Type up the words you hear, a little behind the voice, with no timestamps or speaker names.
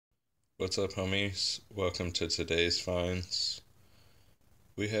What's up, homies? Welcome to today's finds.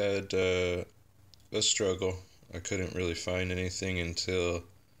 We had a struggle. I couldn't really find anything until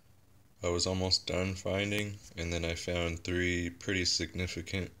I was almost done finding, and then I found three pretty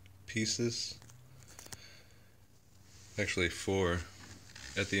significant pieces. Actually, four.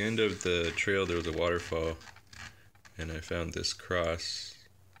 At the end of the trail, there was a waterfall, and I found this cross.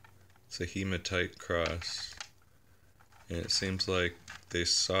 It's a hematite cross, and it seems like they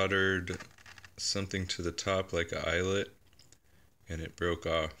soldered something to the top like an eyelet, and it broke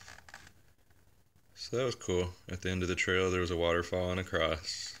off. So that was cool. At the end of the trail, there was a waterfall and a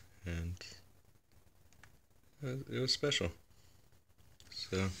cross, and it was special.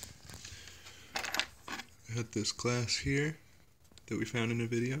 So I had this glass here that we found in a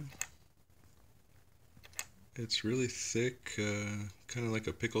video. It's really thick, kind of like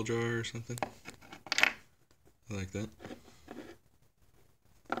a pickle jar or something. I like that.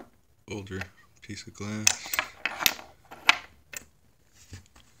 Older piece of glass.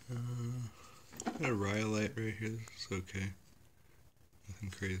 Got a rhyolite right here. It's okay. Nothing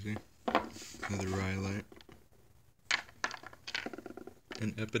crazy. Another rhyolite.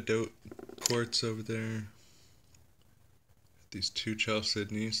 An epidote quartz over there. These two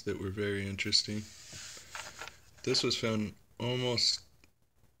chalcedonies that were very interesting. This was found almost,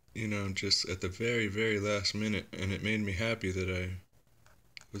 just at the very, very last minute, and it made me happy that I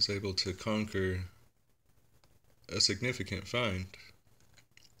was able to conquer a significant find.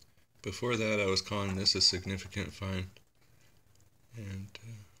 Before that, I was calling this a significant find. And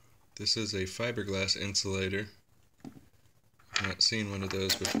this is a fiberglass insulator. I've not seen one of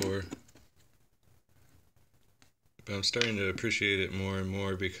those before, but I'm starting to appreciate it more and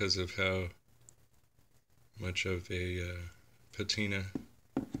more because of how much of a patina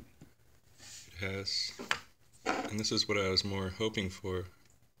it has. And this is what I was more hoping for.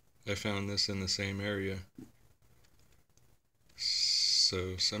 I found this in the same area.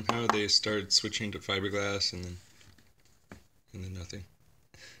 So somehow they started switching to fiberglass and then nothing.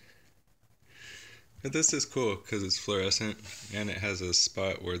 But this is cool because it's fluorescent and it has a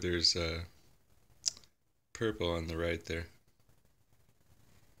spot where there's purple on the right there.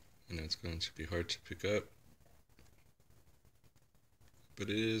 And it's going to be hard to pick up, but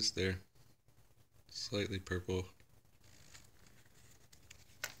it is there. Slightly purple